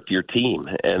construct your team,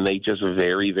 and they just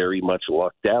very, very much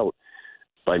lucked out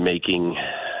by making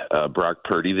Brock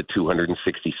Purdy the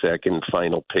 262nd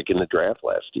final pick in the draft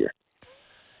last year.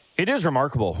 It is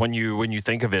remarkable when you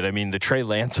think of it. I mean, the Trey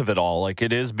Lance of it all, like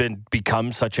it has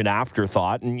become such an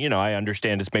afterthought. And, I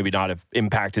understand it's maybe not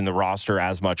impacting the roster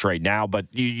as much right now, but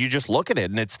you just look at it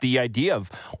and it's the idea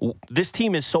of this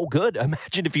team is so good.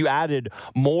 Imagine if you added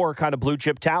more kind of blue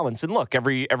chip talents. And look,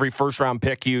 every first round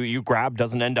pick you grab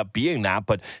doesn't end up being that.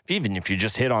 But even if you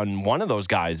just hit on one of those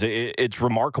guys, it's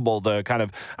remarkable the kind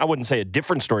of, I wouldn't say a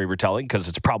different story we're telling because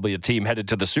it's probably a team headed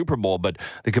to the Super Bowl, but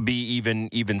it could be even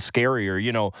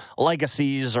scarier.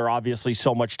 Legacies are obviously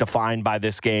so much defined by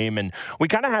this game. And we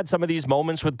kind of had some of these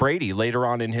moments with Brady later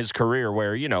on in his career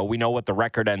where, we know what the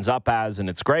record ends up as and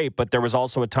it's great. But there was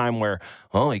also a time where,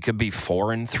 he could be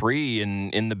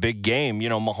 4-3 in the big game.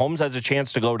 Mahomes has a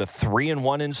chance to go to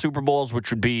 3-1 in Super Bowls,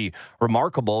 which would be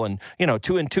remarkable. And,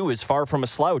 2-2 is far from a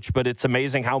slouch, but it's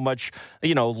amazing how much,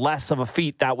 less of a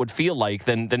feat that would feel like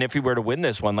than if he were to win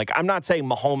this one. Like, I'm not saying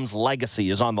Mahomes' legacy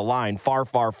is on the line, far,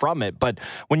 far from it. But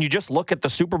when you just look at the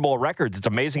Super Bowl records, it's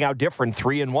amazing how different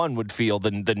 3-1 would feel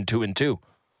than 2-2.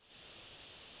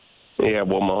 Yeah,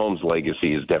 well, Mahomes'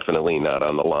 legacy is definitely not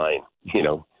on the line.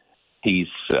 He's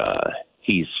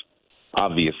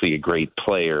obviously a great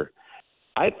player.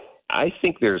 I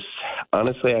think there's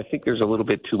a little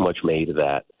bit too much made of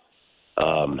that.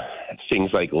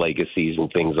 Things like legacies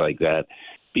and things like that.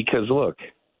 Because look,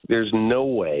 there's no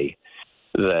way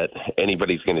that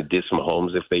anybody's going to diss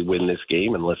Mahomes if they win this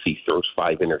game unless he throws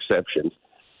 5 interceptions.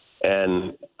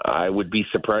 And I would be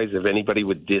surprised if anybody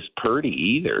would diss Purdy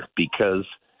either because,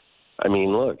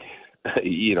 look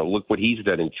what he's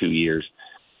done in 2 years.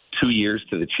 2 years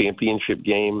to the championship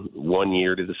game, 1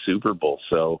 year to the Super Bowl.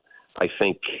 So I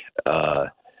think I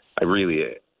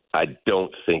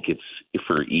don't think it's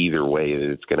for either way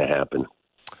that it's going to happen.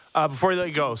 Before you let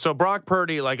you go, so Brock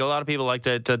Purdy, like a lot of people like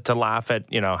to laugh at,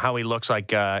 how he looks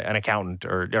like an accountant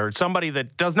or somebody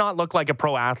that does not look like a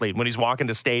pro athlete when he's walking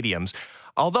to stadiums.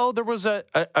 Although there was a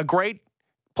great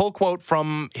pull quote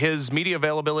from his media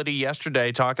availability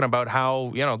yesterday talking about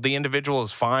how, the individual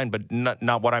is fine, but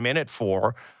not what I'm in it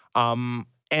for. And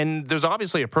there's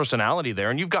obviously a personality there,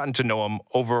 and you've gotten to know him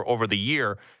over the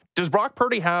year. Does Brock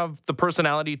Purdy have the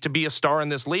personality to be a star in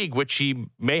this league, which he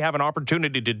may have an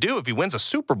opportunity to do if he wins a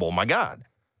Super Bowl? My God.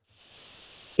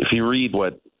 If you read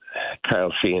what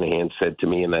Kyle Shanahan said to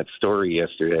me in that story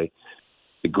yesterday,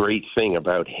 the great thing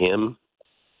about him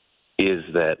is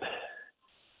that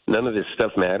none of this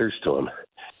stuff matters to him.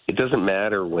 It doesn't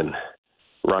matter when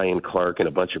Ryan Clark and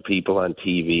a bunch of people on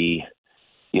TV,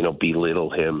 belittle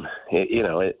him.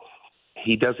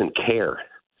 He doesn't care.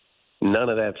 None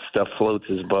of that stuff floats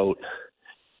his boat.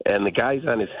 And the guys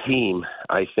on his team,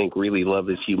 I think, really love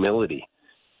his humility.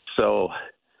 So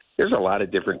there's a lot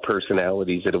of different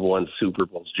personalities that have won Super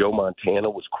Bowls. Joe Montana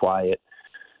was quiet.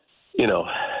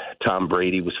 Tom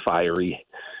Brady was fiery.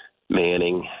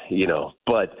 Manning,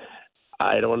 but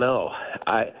I don't know.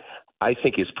 I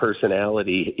think his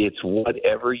personality, it's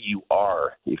whatever you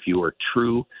are. If you are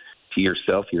true to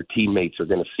yourself, your teammates are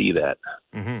going to see that.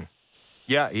 Mm-hmm.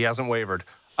 Yeah, he hasn't wavered.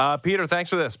 Peter, thanks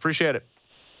for this. Appreciate it.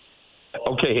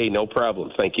 Okay, hey, no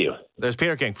problem. Thank you. There's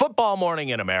Peter King. Football morning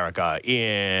in America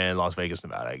in Las Vegas,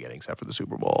 Nevada, getting set for the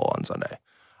Super Bowl on Sunday.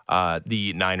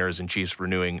 The Niners and Chiefs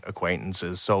renewing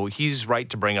acquaintances. So he's right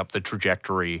to bring up the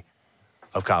trajectory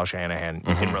of Kyle Shanahan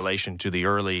in relation to the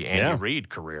early Andy Reid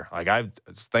career. Like, I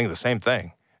was thinking the same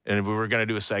thing. And we were going to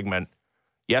do a segment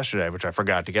yesterday, which I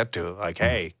forgot to get to. Like,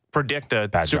 hey, predict a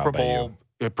Super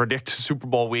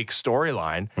Bowl week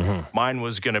storyline. Mine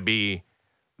was going to be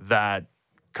that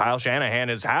Kyle Shanahan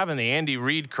is having the Andy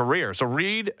Reid career. So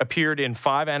Reid appeared in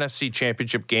 5 NFC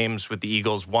championship games with the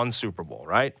Eagles, 1 Super Bowl,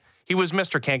 right? He was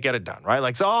Mr. Can't Get It Done, right?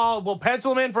 Like, so, we'll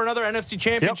pencil him in for another NFC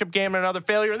championship game and another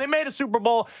failure. And they made a Super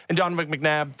Bowl, and Donovan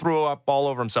McNabb threw up all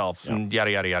over himself, and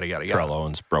yada, yada, yada, yada, yada. Terrell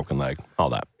Owens, broken leg, all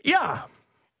that. Yeah.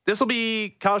 This will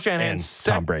be Kyle Shanahan's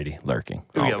and Tom Brady lurking.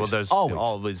 Yeah, well, there's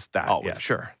always that. Always. Yeah,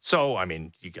 sure. So, I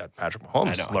mean, you got Patrick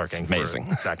Mahomes lurking amazing.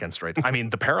 for second straight. I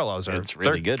mean, the parallels are It's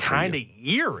really good for kind of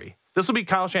eerie. This will be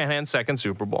Kyle Shanahan's second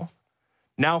Super Bowl.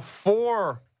 Now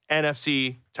 4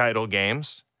 NFC title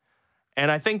games.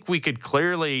 And I think we could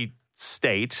clearly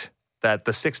state that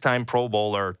the 6-time Pro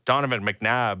Bowler Donovan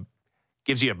McNabb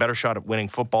gives you a better shot at winning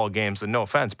football games than, no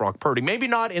offense, Brock Purdy. Maybe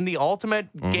not in the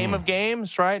ultimate game of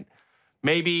games, right?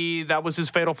 Maybe that was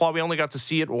his fatal flaw. We only got to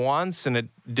see it once, and it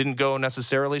didn't go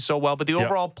necessarily so well. But the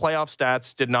overall playoff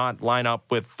stats did not line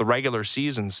up with the regular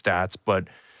season stats. But,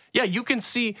 yeah, you can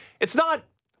see it's not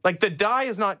like the die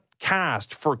is not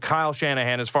cast for Kyle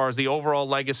Shanahan as far as the overall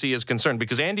legacy is concerned,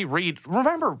 because Andy Reid,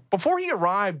 remember, before he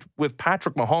arrived with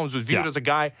Patrick Mahomes, was viewed as a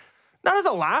guy, not as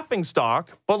a laughingstock,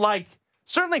 but like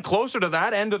certainly closer to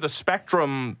that end of the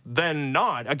spectrum than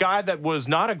not. A guy that was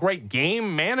not a great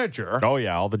game manager. Oh,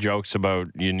 yeah. All the jokes about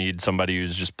you need somebody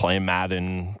who's just playing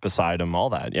Madden beside him, all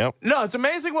that. Yep. No, it's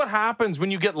amazing what happens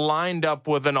when you get lined up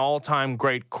with an all-time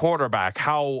great quarterback,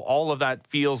 how all of that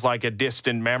feels like a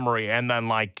distant memory. And then,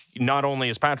 like, not only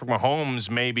is Patrick Mahomes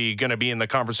maybe going to be in the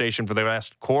conversation for the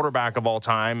best quarterback of all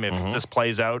time if this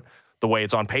plays out the way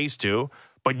it's on pace to,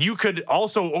 but you could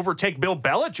also overtake Bill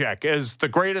Belichick as the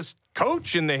greatest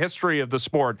coach in the history of the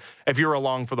sport if you're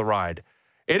along for the ride.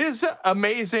 It is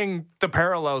amazing, the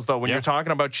parallels, though, when you're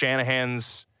talking about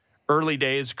Shanahan's early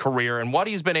days career and what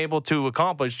he's been able to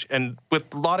accomplish, and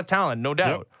with a lot of talent, no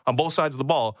doubt, on both sides of the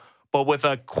ball, but with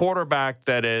a quarterback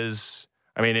that is,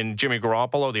 I mean, in Jimmy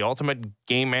Garoppolo, the ultimate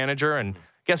game manager, and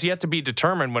I guess yet to be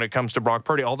determined when it comes to Brock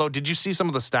Purdy. Although, did you see some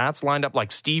of the stats lined up,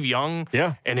 like Steve Young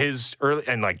and his early,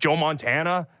 and like Joe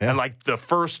Montana and like the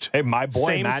first? Hey, my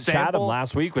boy Matt sample? Chatham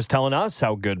last week was telling us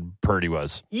how good Purdy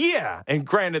was. Yeah, and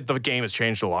granted, the game has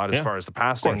changed a lot as far as the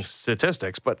passing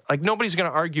statistics, but like nobody's going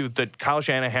to argue that Kyle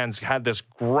Shanahan's had this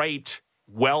great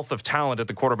wealth of talent at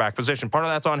the quarterback position. Part of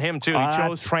that's on him too. He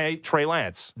chose Trey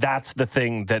Lance. That's the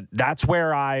thing that's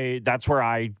where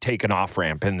I take an off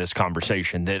ramp in this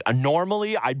conversation. That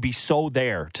normally I'd be so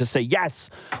there to say, yes,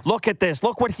 look at this,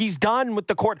 look what he's done with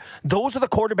the court. Those are the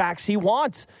quarterbacks he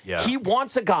wants. Yeah. He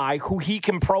wants a guy who he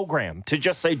can program to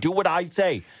just say, do what I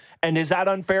say. And is that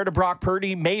unfair to Brock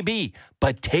Purdy? Maybe.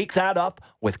 But take that up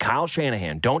with Kyle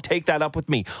Shanahan. Don't take that up with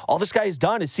me. All this guy has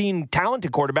done is seen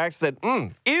talented quarterbacks that,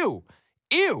 ew.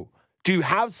 Do you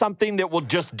have something that will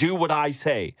just do what I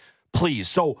say? Please.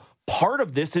 So part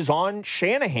of this is on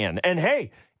Shanahan. And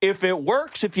hey, if it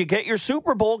works, if you get your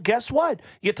Super Bowl, guess what?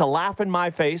 You get to laugh in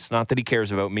my face. Not that he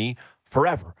cares about me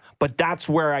forever. But that's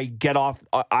where I get off.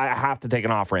 I have to take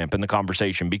an off ramp in the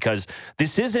conversation, because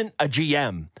this isn't a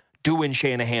GM doing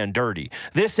Shanahan dirty.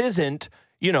 This isn't,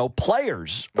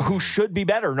 players who should be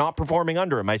better not performing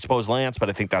under him. I suppose Lance, but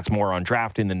I think that's more on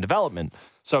drafting than development.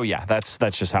 So yeah, that's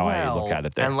just how I look at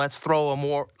it there. And let's throw a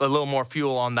little more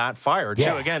fuel on that fire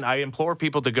too. Again, I implore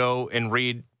people to go and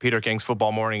read Peter King's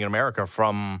Football Morning in America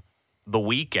from the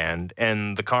weekend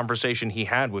and the conversation he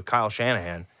had with Kyle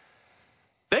Shanahan.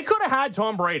 They could have had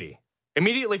Tom Brady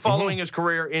immediately following his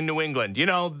career in New England.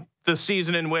 The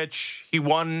season in which he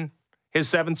won his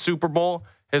 7th Super Bowl,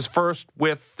 his first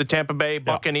with the Tampa Bay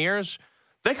Buccaneers.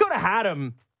 They could have had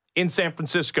him in San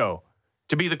Francisco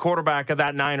to be the quarterback of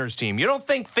that Niners team. You don't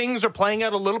think things are playing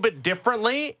out a little bit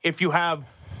differently if you have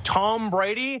Tom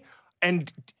Brady?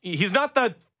 And he's not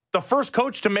the first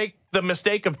coach to make the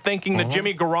mistake of thinking that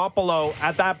Jimmy Garoppolo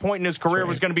at that point in his career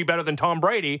was going to be better than Tom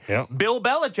Brady. Bill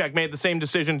Belichick made the same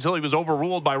decision until he was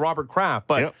overruled by Robert Kraft.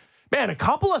 But man, a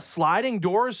couple of sliding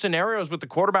doors scenarios with the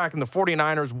quarterback in the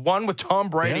 49ers, one with Tom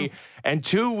Brady and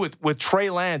two with Trey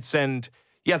Lance. And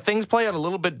yeah, things play out a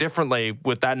little bit differently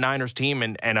with that Niners team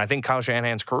and I think Kyle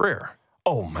Shanahan's career.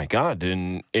 Oh my God,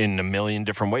 in a million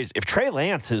different ways. If Trey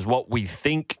Lance is what we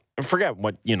think, forget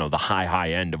what, the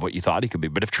high end of what you thought he could be,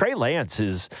 but if Trey Lance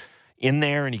is in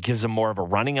there and he gives him more of a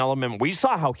running element, we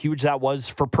saw how huge that was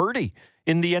for Purdy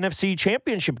in the NFC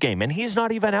Championship game, and he's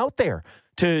not even out there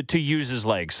to use his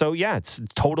legs. So yeah, it's a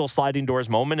total sliding doors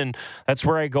moment, and that's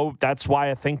where I go. That's why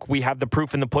I think we have the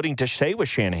proof in the pudding to say with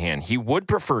Shanahan, he would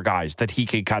prefer guys that he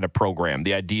could kind of program.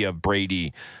 The idea of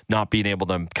Brady not being able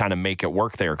to kind of make it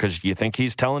work there, because you think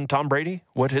he's telling Tom Brady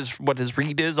what his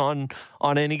read is on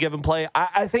any given play?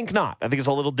 I think not. I think it's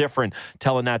a little different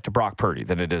telling that to Brock Purdy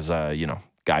than it is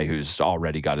guy who's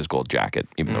already got his gold jacket,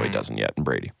 even though he doesn't yet, in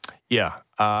Brady. Yeah.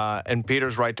 And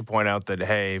Peter's right to point out that,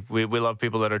 hey, we love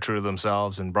people that are true to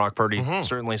themselves, and Brock Purdy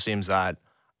certainly seems that.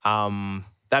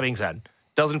 That being said,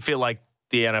 doesn't feel like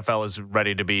the NFL is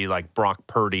ready to be like Brock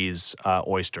Purdy's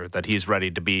oyster, that he's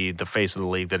ready to be the face of the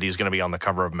league, that he's going to be on the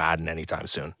cover of Madden anytime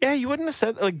soon. Yeah, you wouldn't have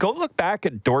said, like, go look back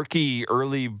at dorky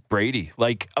early Brady.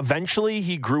 Like, eventually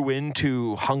he grew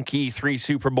into hunky 3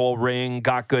 Super Bowl ring,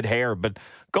 got good hair, but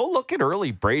go look at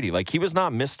early Brady. Like, he was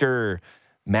not Mr.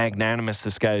 Magnanimous,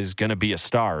 this guy's going to be a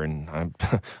star. And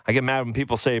I get mad when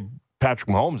people say Patrick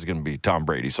Mahomes is going to be Tom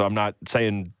Brady. So I'm not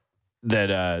saying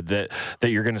that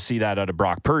you're going to see that out of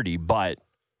Brock Purdy, but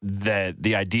that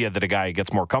the idea that a guy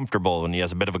gets more comfortable and he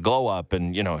has a bit of a glow up,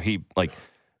 and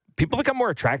people become more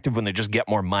attractive when they just get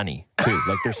more money too.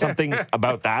 Like, there's something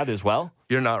about that as well.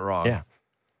 You're not wrong. Yeah.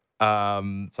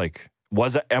 It's like,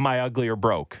 am I ugly or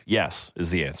broke? Yes,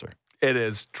 is the answer. It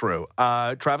is true.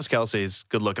 Travis Kelce's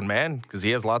good looking man because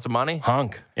he has lots of money.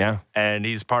 Hunk. Yeah. And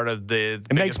he's part of the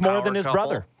It makes more than his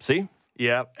brother. See?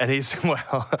 Yeah. And he's,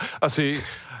 see.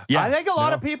 Yeah, I think a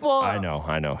lot of people. I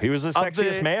know. He was the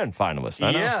sexiest man finalist.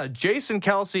 I know. Yeah, Jason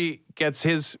Kelce gets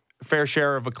his fair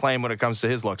share of acclaim when it comes to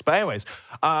his looks. But anyways,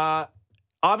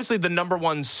 obviously the number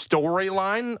one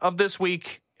storyline of this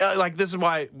week, this is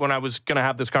why when I was going to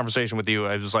have this conversation with you,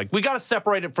 I was like, we got to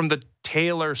separate it from the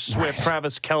Taylor Swift,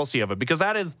 Travis Kelce of it, because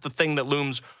that is the thing that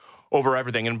looms over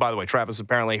everything. And by the way, Travis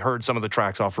apparently heard some of the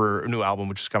tracks off her new album,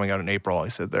 which is coming out in April. He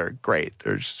said they're great.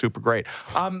 They're super great.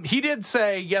 He did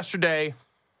say yesterday,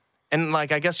 and I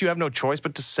guess you have no choice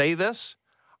but to say this,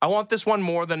 I want this one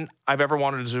more than I've ever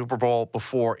wanted a Super Bowl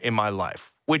before in my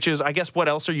life, which is, I guess, what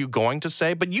else are you going to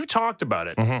say? But you talked about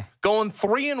it. Mm-hmm. Going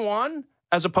 3-1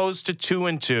 as opposed to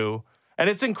 2-2. And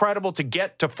it's incredible to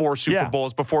get to 4 Super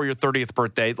Bowls before your 30th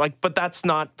birthday. But that's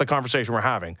not the conversation we're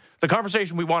having. The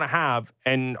conversation we want to have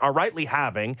and are rightly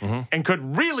having and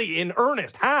could really in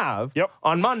earnest have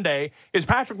on Monday is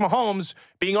Patrick Mahomes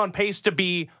being on pace to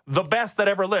be the best that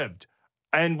ever lived.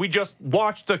 And we just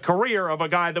watched the career of a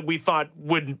guy that we thought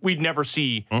we'd never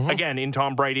see again in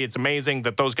Tom Brady. It's amazing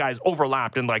that those guys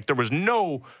overlapped and there was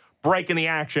no break in the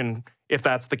action if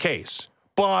that's the case.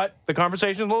 But the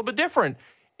conversation is a little bit different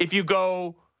if you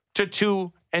go to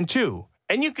 2-2.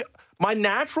 And my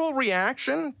natural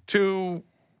reaction to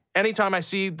anytime I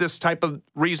see this type of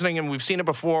reasoning, and we've seen it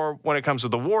before when it comes to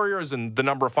the Warriors and the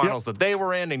number of finals that they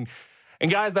were in, and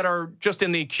guys that are just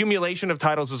in the accumulation of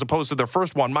titles as opposed to their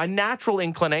first one, my natural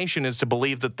inclination is to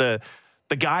believe that the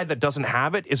guy that doesn't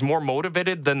have it is more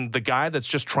motivated than the guy that's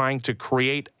just trying to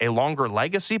create a longer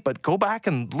legacy. But go back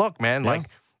and look, man,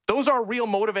 those are real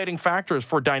motivating factors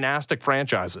for dynastic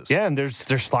franchises. Yeah, and there's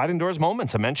sliding doors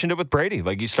moments. I mentioned it with Brady.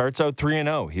 He starts out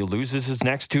 3-0. He loses his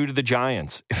next 2 to the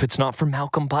Giants. If it's not for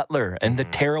Malcolm Butler and the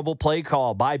terrible play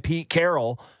call by Pete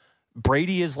Carroll,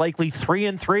 Brady is likely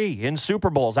 3-3 in Super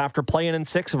Bowls after playing in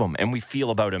 6 of them, and we feel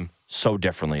about him so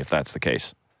differently if that's the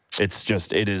case. It's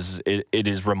just it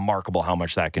is remarkable how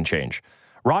much that can change.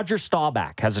 Roger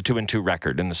Staubach has a 2-2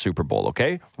 record in the Super Bowl.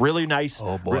 Okay, really nice.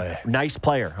 Oh boy, nice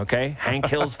player. Okay, Hank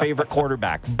Hill's favorite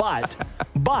quarterback, but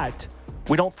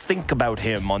we don't think about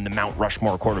him on the Mount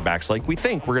Rushmore quarterbacks like we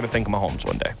think we're going to think of Mahomes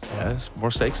one day. Yeah, there's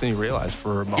more stakes than you realize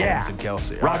for Mahomes and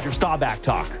Kelce. Roger Staubach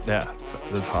talk. Yeah,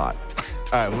 that's hot.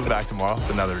 All right, we'll be back tomorrow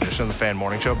with another edition of the Fan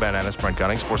Morning Show. Ben Ennis, Brent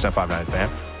Gunning, Sportsnet 590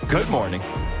 Fan. Good morning.